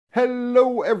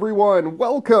Hello everyone,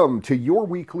 welcome to your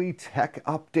weekly tech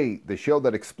update, the show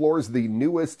that explores the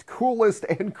newest, coolest,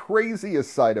 and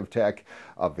craziest side of tech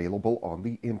available on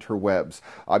the interwebs.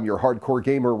 I'm your hardcore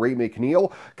gamer, Ray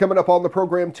McNeil. Coming up on the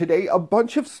program today, a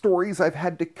bunch of stories I've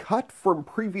had to cut from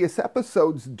previous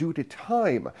episodes due to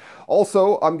time.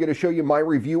 Also, I'm going to show you my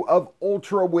review of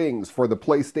Ultra Wings for the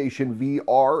PlayStation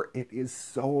VR. It is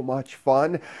so much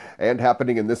fun. And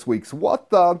happening in this week's What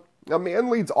The... A man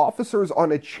leads officers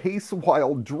on a chase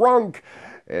while drunk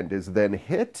and is then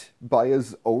hit by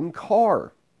his own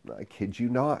car. I kid you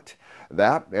not.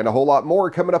 That and a whole lot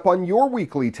more coming up on your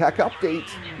weekly tech update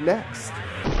next.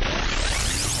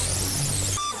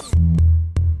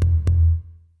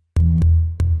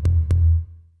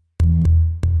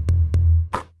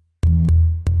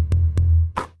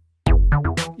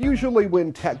 Usually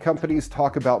when tech companies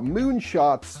talk about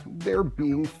moonshots, they're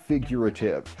being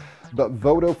figurative. But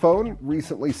Vodafone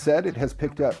recently said it has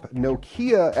picked up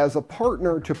Nokia as a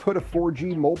partner to put a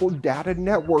 4G mobile data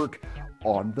network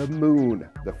on the moon,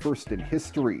 the first in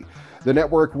history. The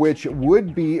network, which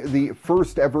would be the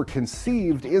first ever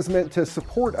conceived, is meant to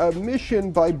support a mission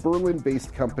by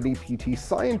Berlin-based company PT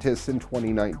Scientists in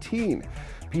 2019.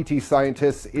 PT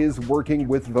Scientists is working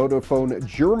with Vodafone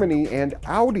Germany and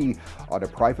Audi on a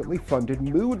privately funded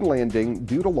moon landing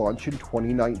due to launch in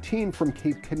 2019 from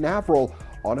Cape Canaveral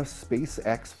on a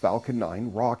SpaceX Falcon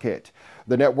 9 rocket.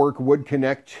 The network would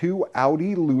connect two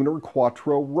Audi Lunar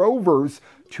Quattro rovers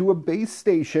to a base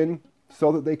station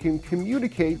so that they can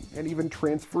communicate and even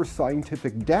transfer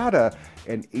scientific data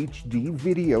and HD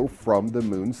video from the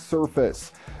moon's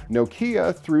surface.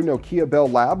 Nokia, through Nokia Bell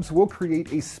Labs, will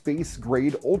create a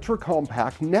space-grade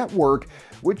ultra-compact network,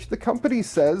 which the company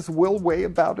says will weigh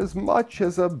about as much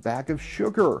as a bag of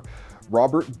sugar.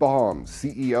 Robert Baum,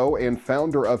 CEO and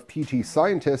founder of PT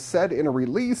Scientists, said in a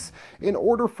release, "In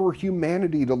order for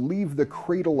humanity to leave the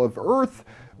cradle of Earth,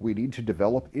 we need to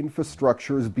develop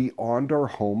infrastructures beyond our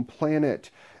home planet.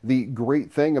 The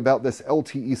great thing about this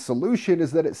LTE solution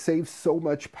is that it saves so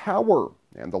much power,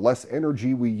 and the less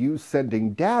energy we use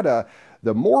sending data,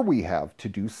 the more we have to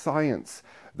do science."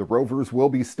 The rovers will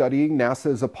be studying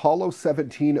NASA's Apollo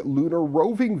 17 lunar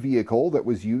roving vehicle that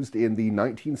was used in the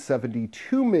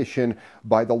 1972 mission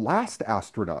by the last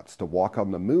astronauts to walk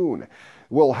on the moon.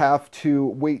 We'll have to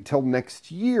wait till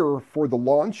next year for the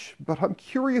launch, but I'm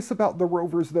curious about the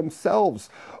rovers themselves.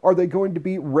 Are they going to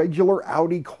be regular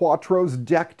Audi Quattros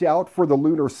decked out for the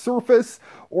lunar surface,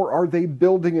 or are they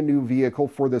building a new vehicle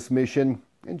for this mission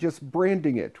and just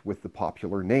branding it with the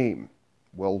popular name?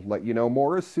 We'll let you know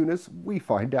more as soon as we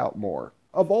find out more.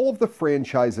 Of all of the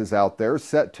franchises out there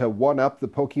set to one-up the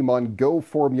Pokemon Go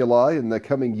formula in the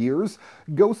coming years,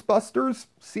 Ghostbusters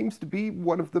seems to be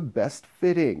one of the best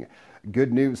fitting.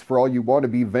 Good news for all you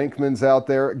wannabe Venkmans out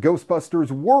there.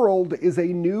 Ghostbusters World is a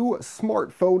new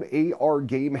smartphone AR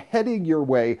game heading your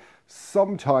way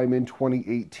sometime in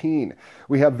 2018.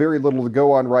 We have very little to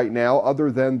go on right now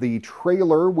other than the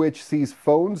trailer, which sees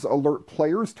phones alert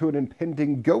players to an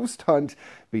impending ghost hunt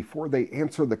before they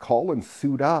answer the call and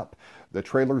suit up. The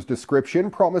trailer's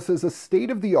description promises a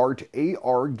state-of-the-art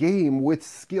AR game with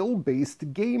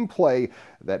skill-based gameplay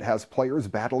that has players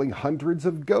battling hundreds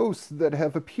of ghosts that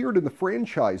have appeared in the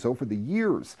franchise over the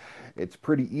years. It's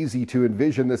pretty easy to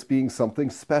envision this being something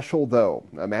special, though.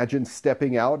 Imagine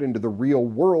stepping out into the real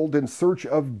world in search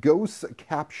of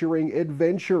ghost-capturing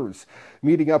adventures,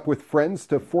 meeting up with friends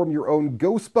to form your own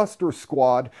Ghostbuster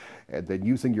squad, and then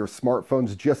using your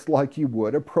smartphones just like you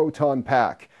would a proton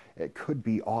pack. It could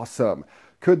be awesome.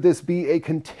 Could this be a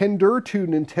contender to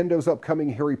Nintendo's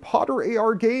upcoming Harry Potter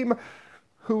AR game?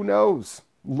 Who knows?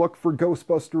 Look for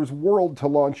Ghostbusters World to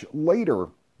launch later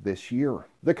this year.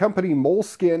 The company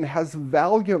Moleskine has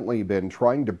valiantly been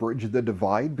trying to bridge the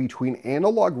divide between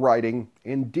analog writing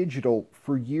and digital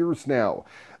for years now.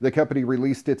 The company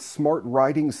released its Smart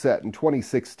Writing Set in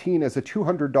 2016 as a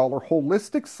 $200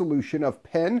 holistic solution of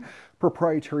pen,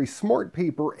 proprietary smart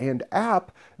paper, and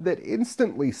app that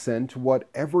instantly sent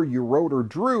whatever you wrote or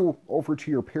drew over to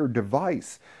your paired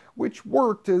device, which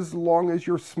worked as long as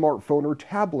your smartphone or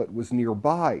tablet was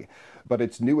nearby. But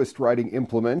its newest writing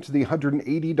implement, the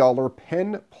 $180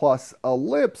 Pen Plus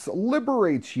Ellipse,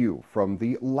 liberates you from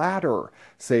the latter,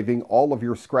 saving all of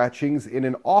your scratchings in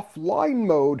an offline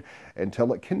mode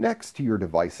until it connects to your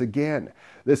device again.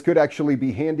 This could actually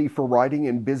be handy for writing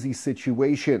in busy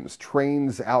situations,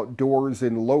 trains, outdoors,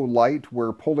 in low light,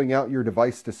 where pulling out your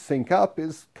device to sync up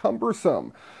is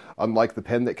cumbersome. Unlike the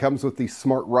pen that comes with the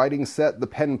Smart Writing Set, the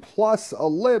Pen Plus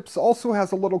Ellipse also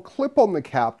has a little clip on the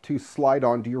cap to slide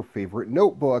onto your favorite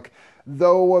notebook,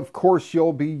 Though, of course,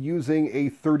 you'll be using a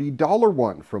 $30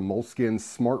 one from Moleskin's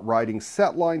Smart Writing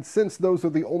set line, since those are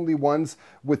the only ones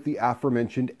with the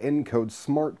aforementioned Encode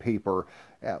Smart paper,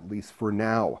 at least for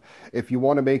now. If you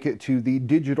want to make it to the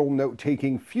digital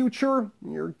note-taking future,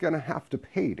 you're gonna have to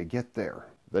pay to get there.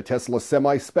 The Tesla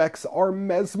Semi specs are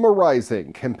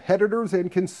mesmerizing, competitors and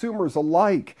consumers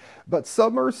alike, but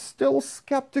some are still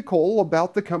skeptical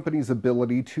about the company's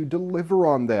ability to deliver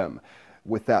on them.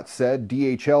 With that said,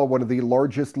 DHL, one of the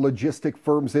largest logistic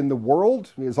firms in the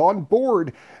world, is on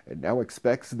board and now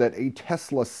expects that a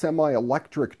Tesla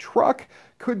semi-electric truck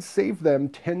could save them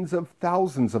tens of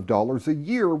thousands of dollars a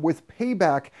year, with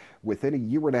payback within a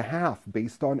year and a half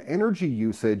based on energy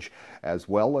usage, as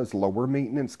well as lower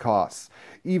maintenance costs.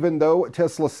 Even though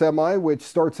Tesla Semi, which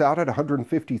starts out at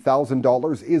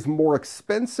 $150,000, is more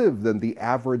expensive than the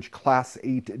average Class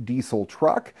 8 diesel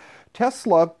truck,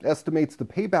 Tesla estimates the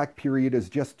payback period is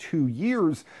just 2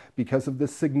 years because of the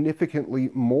significantly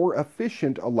more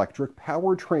efficient electric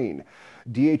powertrain.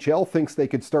 DHL thinks they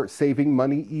could start saving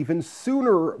money even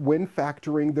sooner when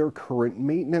factoring their current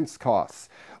maintenance costs.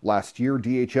 Last year,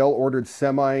 DHL ordered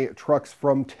semi-trucks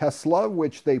from Tesla,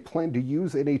 which they plan to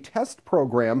use in a test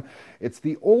program. It's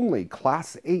the only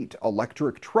Class 8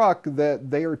 electric truck that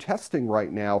they are testing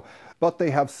right now, but they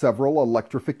have several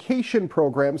electrification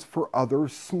programs for other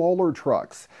smaller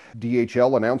trucks.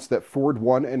 DHL announced that Ford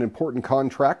won an important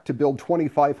contract to build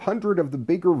 2,500 of the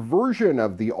bigger version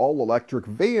of the all-electric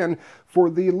van for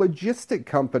the logistic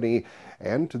company,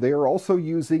 and they are also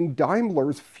using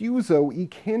Daimler's Fuso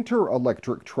eCanter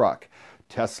electric truck.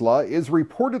 Tesla is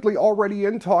reportedly already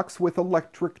in talks with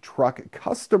electric truck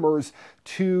customers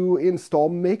to install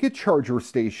megacharger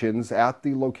stations at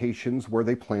the locations where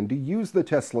they plan to use the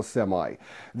Tesla Semi.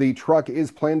 The truck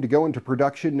is planned to go into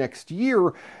production next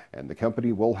year, and the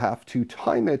company will have to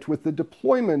time it with the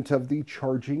deployment of the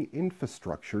charging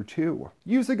infrastructure too.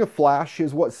 Using a flash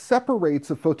is what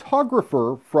separates a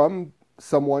photographer from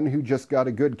someone who just got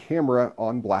a good camera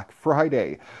on Black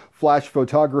Friday. Flash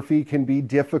photography can be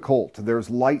difficult. There's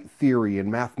light theory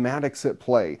and mathematics at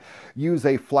play. Use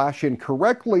a flash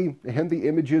incorrectly, and the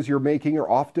images you're making are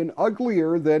often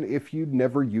uglier than if you'd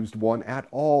never used one at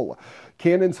all.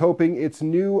 Canon's hoping its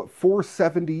new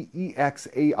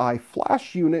 470EX AI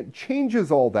flash unit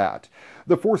changes all that.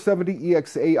 The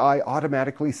 470EX AI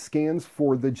automatically scans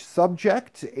for the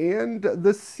subject and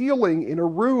the ceiling in a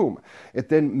room. It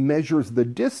then measures the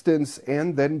distance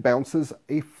and then bounces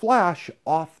a flash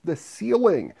off the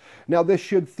ceiling. Now, this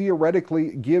should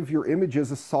theoretically give your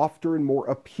images a softer and more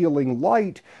appealing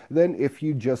light than if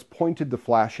you just pointed the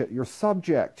flash at your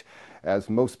subject, as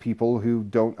most people who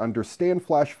don't understand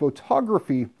flash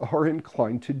photography are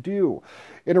inclined to do.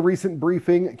 In a recent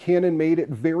briefing, Canon made it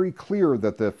very clear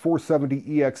that the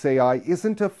 470EX AI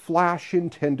isn't a flash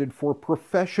intended for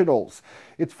professionals.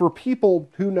 It's for people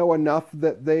who know enough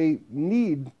that they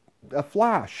need a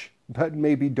flash, but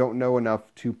maybe don't know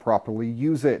enough to properly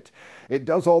use it. It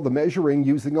does all the measuring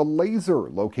using a laser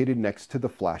located next to the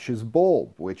flash's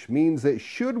bulb, which means it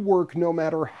should work no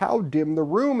matter how dim the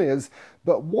room is,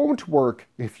 but won't work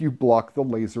if you block the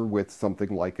laser with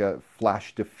something like a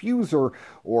flash diffuser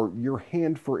or your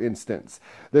hand, for instance.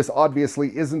 This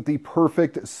obviously isn't the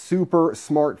perfect super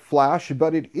smart flash,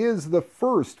 but it is the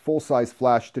first full-size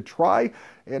flash to try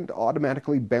and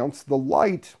automatically bounce the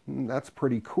light. That's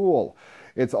pretty cool.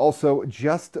 It's also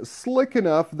just slick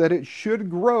enough that it should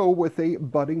grow with a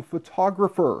budding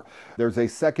photographer. There's a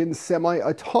second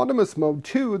semi-autonomous mode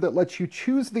too that lets you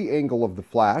choose the angle of the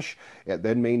flash. It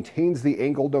then maintains the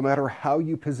angle no matter how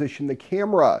you position the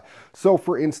camera. So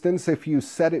for instance, if you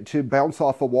set it to bounce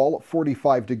off a wall at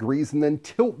 45 degrees and then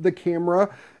tilt the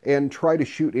camera and try to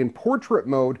shoot in portrait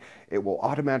mode, it will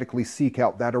automatically seek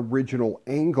out that original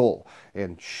angle.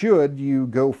 And should you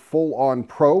go full on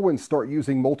pro and start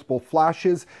using multiple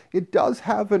flashes, it does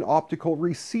have an optical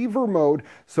receiver mode,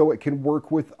 so it can work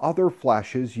with other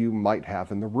flashes you might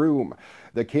have in the room.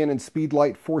 The Canon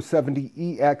Speedlight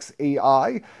 470EX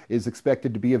AI is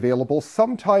expected to be available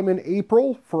sometime in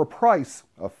April for a price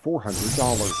of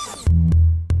 $400.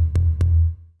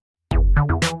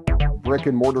 Brick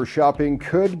and mortar shopping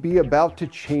could be about to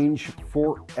change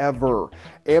forever.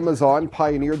 Amazon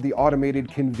pioneered the automated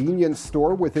convenience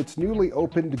store with its newly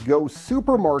opened Go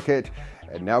supermarket,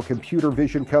 And now computer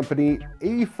vision company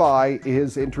A-Fi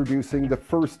is introducing the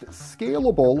first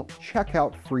scalable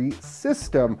checkout-free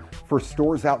system for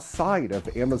stores outside of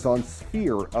Amazon's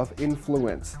sphere of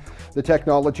influence. The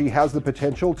technology has the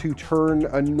potential to turn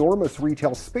enormous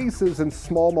retail spaces and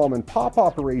small mom-and-pop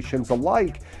operations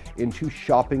alike into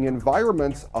shopping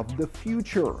environments of the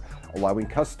future, allowing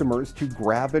customers to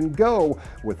grab and go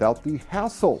without the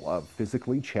hassle of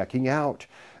physically checking out.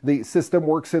 The system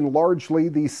works in largely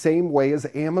the same way as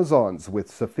Amazon's, with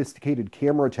sophisticated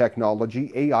camera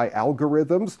technology, AI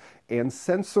algorithms, and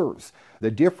sensors.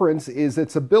 The difference is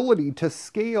its ability to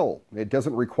scale. It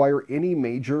doesn't require any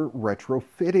major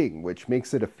retrofitting, which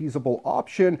makes it a feasible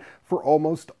option for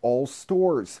almost all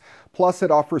stores. Plus,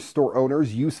 it offers store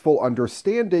owners useful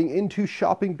understanding into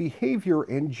shopping behavior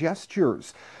and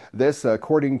gestures. This,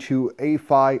 according to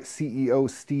A-Fi CEO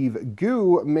Steve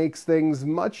Gu, makes things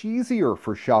much easier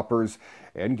for shoppers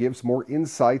and gives more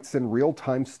insights and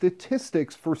real-time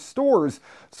statistics for stores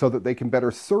so that they can better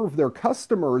serve their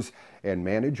customers and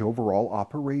manage overall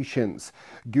operations.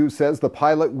 Gu says the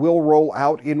pilot will roll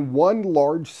out in one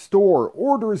large store,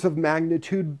 orders of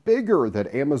magnitude bigger than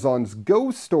Amazon's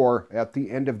Go store at the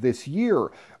end of this year,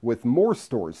 with more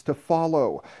stores to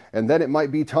follow. And then it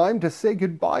might be time to say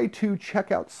goodbye to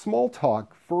checkout small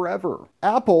talk forever.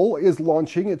 Apple is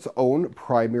launching its own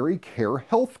primary care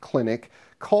health clinic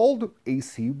called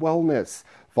AC Wellness,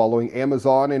 following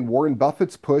Amazon and Warren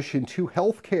Buffett's push into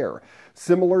healthcare.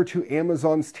 Similar to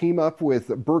Amazon's team up with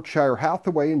Berkshire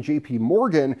Hathaway and JP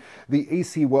Morgan, the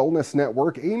AC Wellness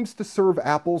Network aims to serve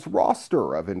Apple's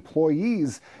roster of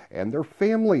employees and their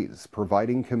families,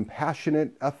 providing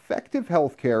compassionate, effective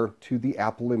healthcare to the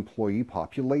Apple employee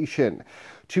population.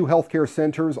 2 healthcare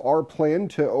centers are planned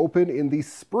to open in the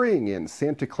spring in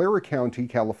Santa Clara County,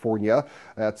 California.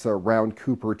 That's around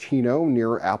Cupertino,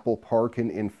 near Apple Park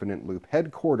and Infinite Loop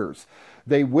headquarters.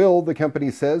 They will, the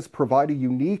company says, provide a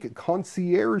unique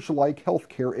concierge-like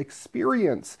healthcare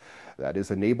experience that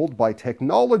is enabled by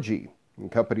technology. The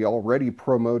company already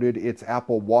promoted its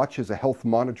Apple Watch as a health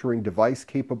monitoring device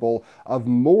capable of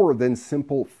more than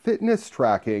simple fitness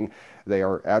tracking. They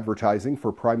are advertising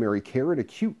for primary care and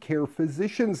acute care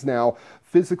physicians now,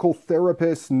 physical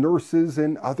therapists, nurses,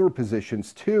 and other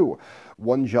positions too.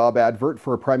 One job advert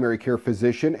for a primary care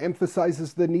physician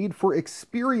emphasizes the need for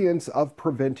experience of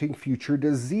preventing future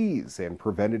disease and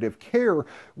preventative care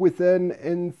with an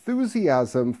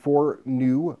enthusiasm for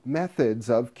new methods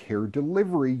of care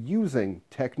delivery using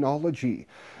technology.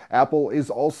 Apple is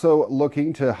also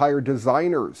looking to hire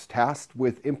designers tasked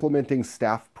with implementing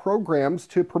staff programs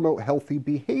to promote healthy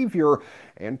behavior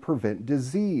and prevent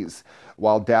disease.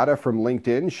 While data from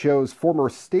LinkedIn shows former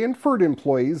Stanford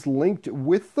employees linked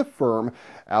with the firm,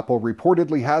 Apple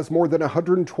reportedly has more than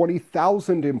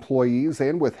 120,000 employees,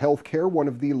 and with healthcare one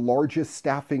of the largest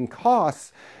staffing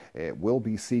costs, it will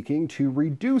be seeking to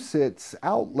reduce its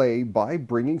outlay by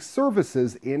bringing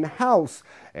services in-house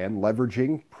and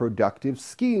leveraging productive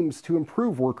schemes to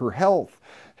improve worker health.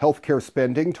 Healthcare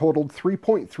spending totaled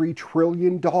 $3.3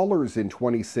 trillion in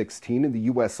 2016 in the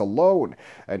U.S. alone,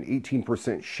 an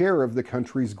 18% share of the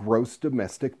country's gross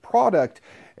domestic product,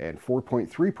 and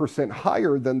 4.3%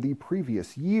 higher than the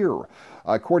previous year.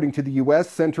 According to the U.S.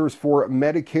 Centers for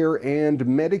Medicare and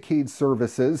Medicaid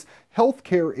Services,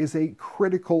 healthcare is a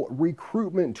critical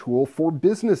recruitment tool for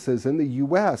businesses in the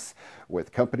U.S.,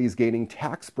 with companies gaining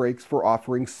tax breaks for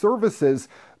offering services,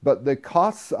 but the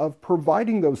costs of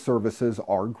providing those services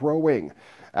are growing.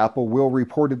 Apple will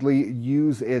reportedly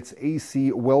use its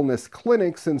AC Wellness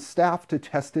clinics and staff to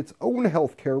test its own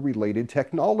healthcare-related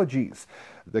technologies.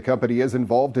 The company is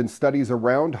involved in studies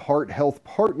around heart health,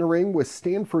 partnering with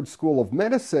Stanford School of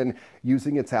Medicine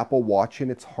using its Apple Watch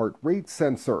and its heart rate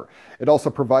sensor. It also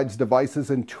provides devices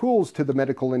and tools to the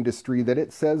medical industry that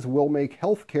it says will make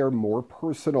healthcare more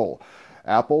personal.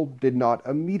 Apple did not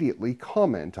immediately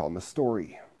comment on the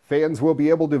story. Fans will be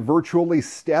able to virtually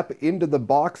step into the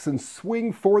box and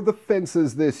swing for the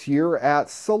fences this year at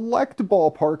select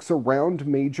ballparks around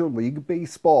Major League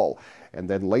Baseball, and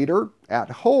then later at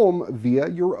home via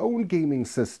your own gaming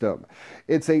system.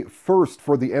 It's a first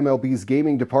for the MLB's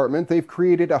gaming department. They've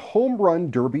created a Home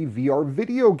Run Derby VR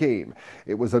video game.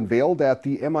 It was unveiled at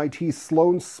the MIT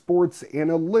Sloan Sports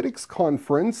Analytics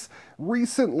Conference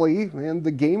recently, and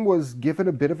the game was given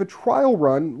a bit of a trial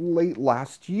run late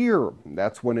last year.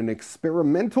 That's when an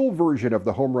experimental version of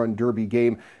the Home Run Derby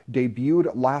game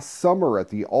debuted last summer at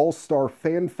the All-Star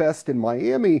Fan Fest in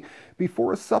Miami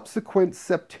before a subsequent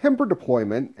September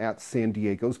deployment at San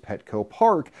Diego's Petco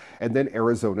Park and then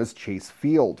Arizona's Chase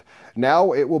Field.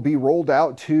 Now it will be rolled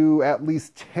out to at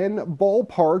least 10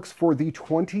 ballparks for the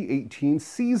 2018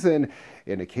 season,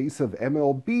 in a case of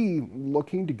MLB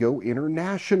looking to go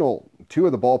international. Two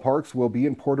of the ballparks will be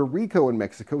in Puerto Rico and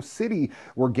Mexico City,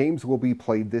 where games will be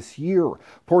played this year.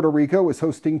 Puerto Rico is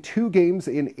hosting 2 games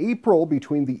in April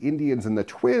between the Indians and the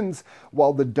Twins,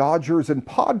 while the Dodgers and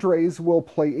Padres will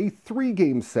play a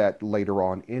 3-game set later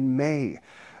on in May.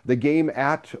 The game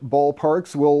at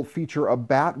ballparks will feature a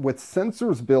bat with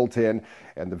sensors built in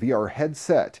and the VR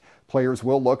headset. Players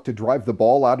will look to drive the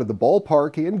ball out of the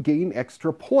ballpark and gain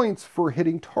extra points for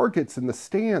hitting targets in the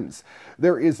stands.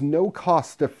 There is no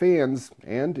cost to fans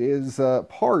and is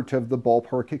part of the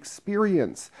ballpark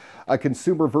experience. A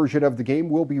consumer version of the game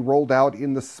will be rolled out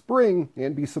in the spring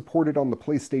and be supported on the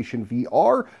PlayStation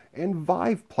VR and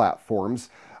Vive platforms.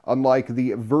 Unlike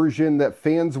the version that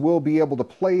fans will be able to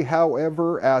play,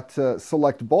 however, at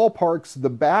select ballparks, the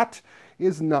bat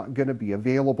is not going to be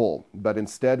available, but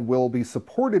instead will be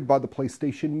supported by the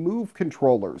PlayStation Move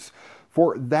controllers.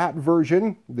 For that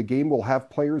version, the game will have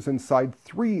players inside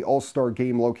 3 All-Star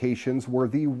Game locations where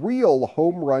the real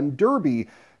Home Run Derby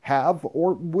have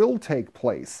or will take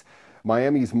place: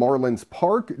 Miami's Marlins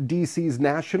Park, DC's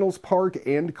Nationals Park,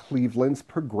 and Cleveland's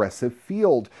Progressive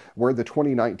Field, where the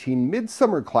 2019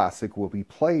 Midsummer Classic will be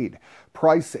played.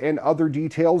 Price and other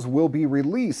details will be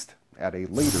released at a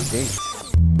later date.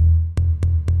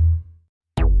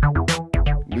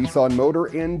 Nissan Motor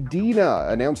and Dina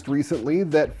announced recently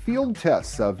that field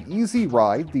tests of Easy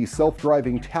Ride, the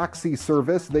self-driving taxi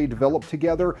service they developed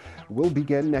together, will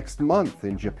begin next month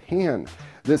in Japan.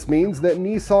 This means that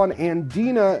Nissan and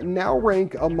Dina now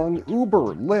rank among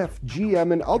Uber, Lyft,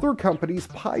 GM, and other companies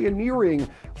pioneering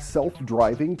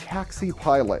self-driving taxi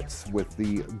pilots, with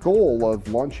the goal of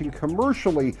launching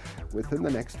commercially within the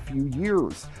next few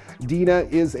years. Dina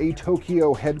is a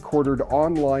Tokyo-headquartered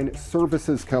online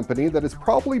services company that is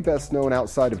probably best known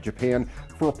outside of Japan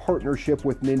for a partnership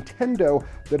with Nintendo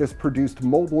that has produced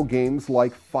mobile games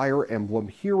like Fire Emblem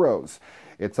Heroes.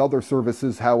 Its other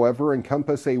services, however,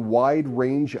 encompass a wide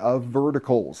range of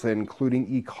verticals, including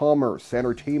e-commerce,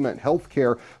 entertainment,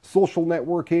 healthcare, social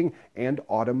networking, and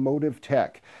automotive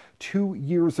tech. 2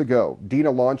 years ago,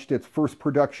 Dina launched its first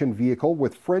production vehicle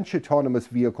with French autonomous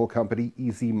vehicle company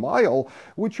Easy Mile,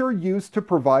 which are used to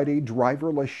provide a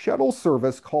driverless shuttle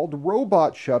service called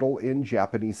Robot Shuttle in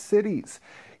Japanese cities.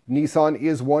 Nissan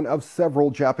is one of several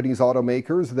Japanese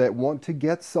automakers that want to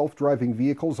get self-driving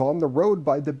vehicles on the road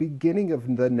by the beginning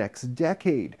of the next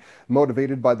decade,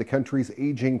 motivated by the country's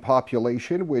aging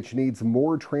population, which needs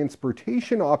more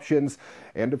transportation options,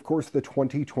 and of course the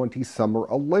 2020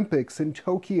 Summer Olympics in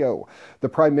Tokyo. The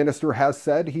Prime Minister has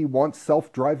said he wants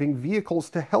self-driving vehicles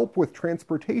to help with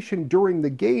transportation during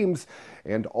the Games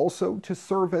and also to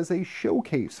serve as a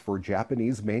showcase for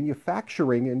Japanese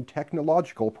manufacturing and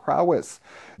technological prowess.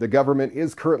 The government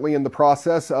is currently in the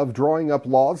process of drawing up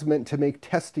laws meant to make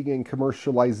testing and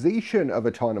commercialization of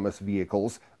autonomous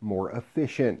vehicles more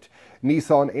efficient.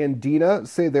 Nissan and Dina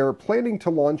say they're planning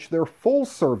to launch their full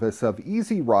service of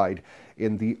Easy Ride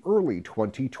in the early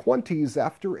 2020s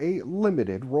after a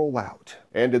limited rollout.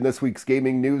 And in this week's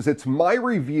gaming news, it's my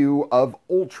review of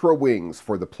Ultra Wings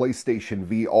for the PlayStation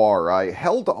VR. I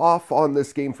held off on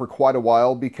this game for quite a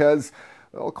while because,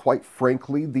 well, quite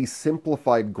frankly, the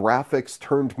simplified graphics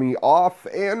turned me off,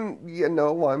 and, you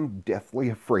know, I'm deathly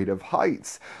afraid of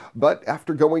heights. But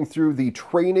after going through the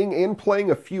training and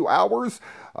playing a few hours,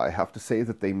 I have to say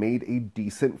that they made a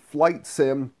decent flight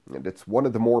sim, and it's one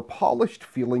of the more polished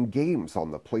feeling games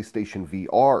on the PlayStation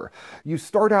VR. You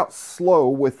start out slow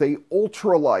with a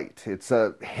ultralight. It's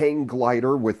a hang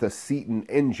glider with a seat and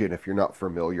engine, if you're not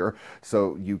familiar,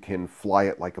 so you can fly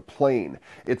it like a plane.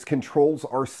 Its controls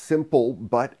are simple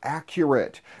but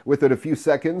accurate. Within a few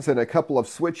seconds and a couple of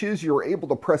switches, you're able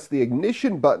to press the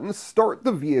ignition button, start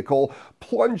the vehicle,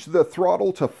 plunge the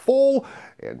throttle to full,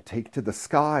 and take to the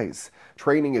skies.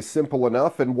 Training is simple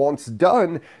enough, and once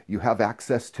done, you have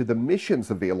access to the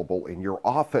missions available in your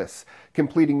office.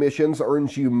 Completing missions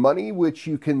earns you money, which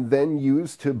you can then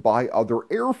use to buy other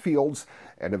airfields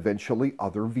and eventually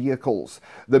other vehicles.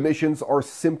 The missions are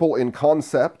simple in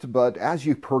concept, but as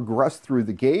you progress through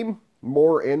the game,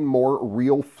 more and more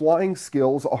real flying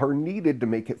skills are needed to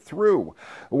make it through.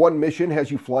 One mission has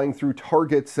you flying through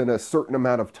targets in a certain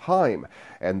amount of time,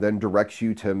 and then directs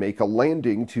you to make a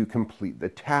landing to complete the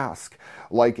task.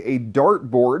 Like a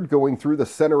dartboard, going through the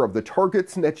center of the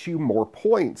targets nets you more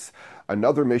points.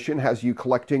 Another mission has you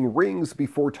collecting rings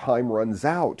before time runs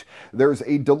out. There's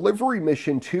a delivery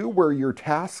mission too, where you're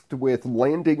tasked with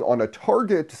landing on a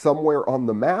target somewhere on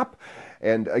the map.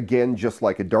 And again, just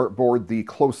like a dartboard, the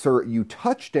closer you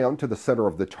touch down to the center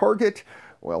of the target,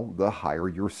 well, the higher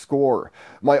your score.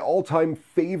 My all-time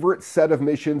favorite set of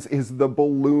missions is the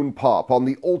balloon pop. On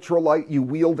the ultralight, you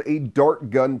wield a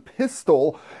dart gun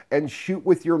pistol and shoot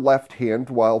with your left hand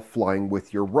while flying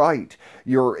with your right.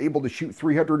 You're able to shoot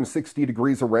 360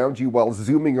 degrees around you while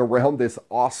zooming around this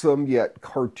awesome yet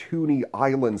cartoony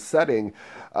island setting.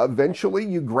 Eventually,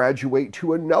 you graduate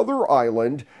to another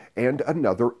island and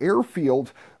another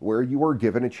airfield where you are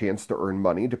given a chance to earn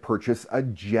money to purchase a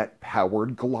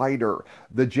jet-powered glider.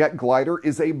 The jet glider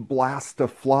is a blast to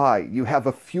fly. You have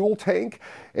a fuel tank,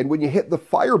 and when you hit the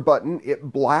fire button,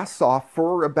 it blasts off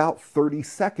for about 30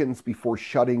 seconds before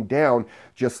shutting down,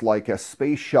 just like a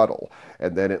space shuttle,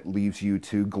 and then it leaves you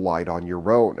to glide on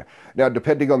your own. Now,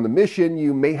 depending on the mission,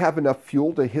 you may have enough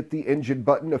fuel to hit the engine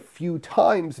button a few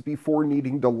times before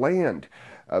needing to land.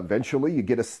 Eventually, you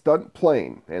get a stunt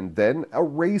plane and then a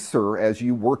racer as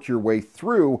you work your way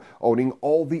through owning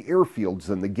all the airfields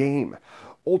in the game.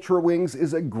 Ultra Wings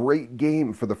is a great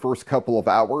game for the first couple of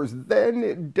hours, then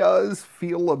it does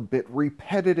feel a bit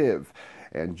repetitive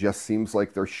and just seems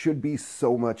like there should be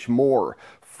so much more.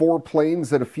 4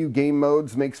 planes and a few game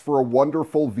modes makes for a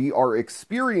wonderful VR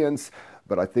experience,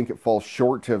 but I think it falls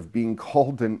short of being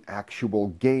called an actual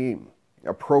game.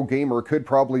 A pro gamer could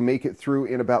probably make it through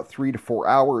in about 3 to 4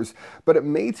 hours, but it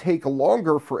may take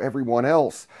longer for everyone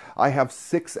else. I have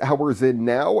 6 hours in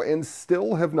now and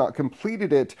still have not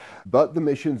completed it, but the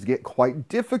missions get quite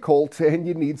difficult and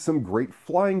you need some great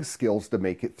flying skills to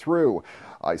make it through.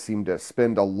 I seem to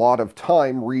spend a lot of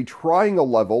time retrying a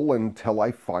level until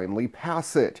I finally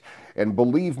pass it. And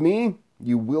believe me,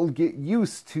 you will get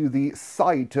used to the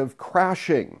sight of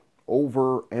crashing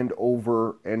over and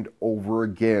over and over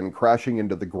again, crashing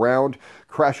into the ground,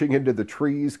 crashing into the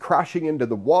trees, crashing into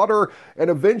the water, and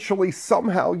eventually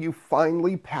somehow you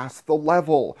finally pass the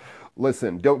level.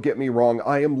 Listen, don't get me wrong,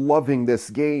 I am loving this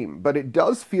game, but it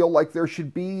does feel like there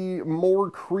should be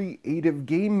more creative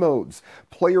game modes,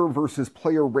 player versus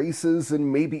player races,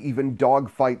 and maybe even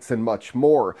dogfights and much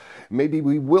more. Maybe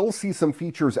we will see some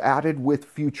features added with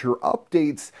future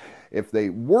updates. If they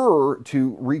were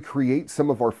to recreate some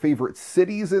of our favorite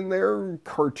cities in their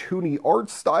cartoony art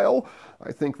style,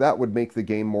 I think that would make the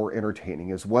game more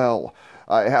entertaining as well.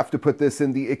 I have to put this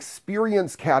in the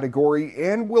experience category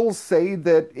and will say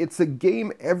that it's a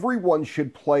game everyone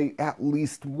should play at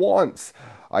least once.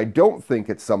 I don't think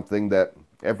it's something that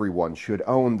everyone should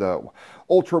own, though.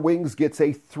 Ultra Wings gets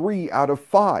a 3 out of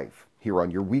 5 here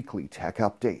on your weekly tech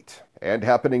update. And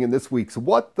happening in this week's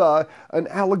What The, an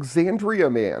Alexandria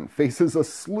man faces a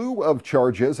slew of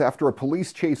charges after a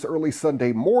police chase early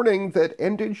Sunday morning that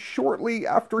ended shortly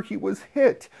after he was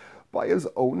hit by his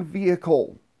own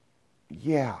vehicle.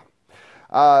 Yeah.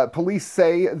 Police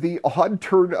say the odd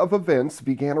turn of events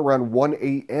began around 1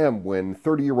 a.m. when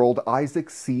 30-year-old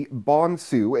Isaac C.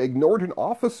 Bonsu ignored an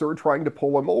officer trying to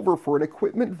pull him over for an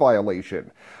equipment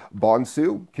violation.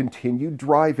 Bonsu continued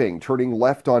driving, turning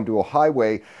left onto a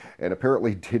highway, and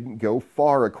apparently didn't go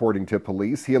far, according to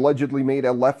police. He allegedly made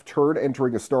a left turn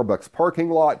entering a Starbucks parking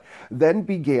lot, then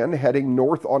began heading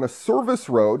north on a service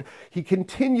road. He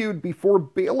continued before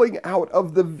bailing out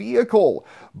of the vehicle.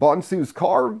 Bonsu's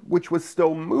car, which was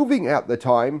still moving at the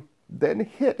time, then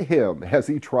hit him as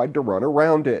he tried to run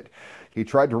around it. He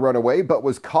tried to run away but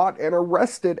was caught and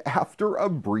arrested after a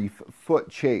brief foot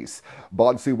chase.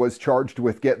 Bonsu was charged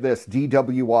with, get this,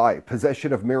 DWI,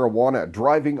 possession of marijuana,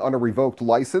 driving on a revoked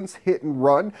license, hit and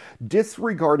run,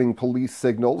 disregarding police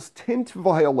signals, tint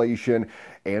violation,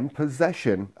 and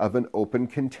possession of an open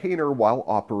container while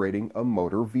operating a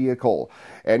motor vehicle.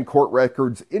 And court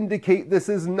records indicate this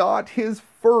is not his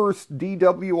first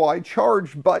DWI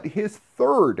charge, but his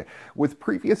third, with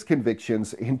previous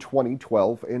convictions in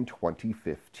 2012 and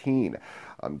 2015.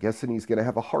 I'm guessing he's going to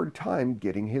have a hard time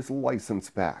getting his license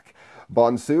back.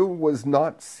 Bonsu was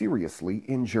not seriously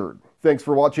injured. Thanks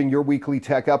for watching your weekly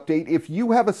tech update. If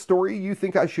you have a story you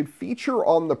think I should feature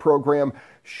on the program,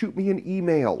 shoot me an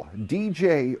email,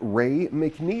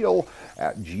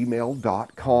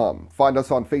 djraymcneil@gmail.com. Find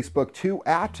us on Facebook too,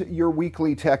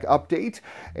 @YourWeeklyTechUpdate.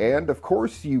 And of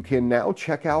course, you can now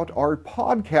check out our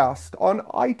podcast on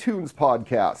iTunes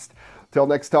Podcast. Till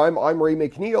next time, I'm Ray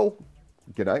McNeil.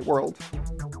 Good night, world.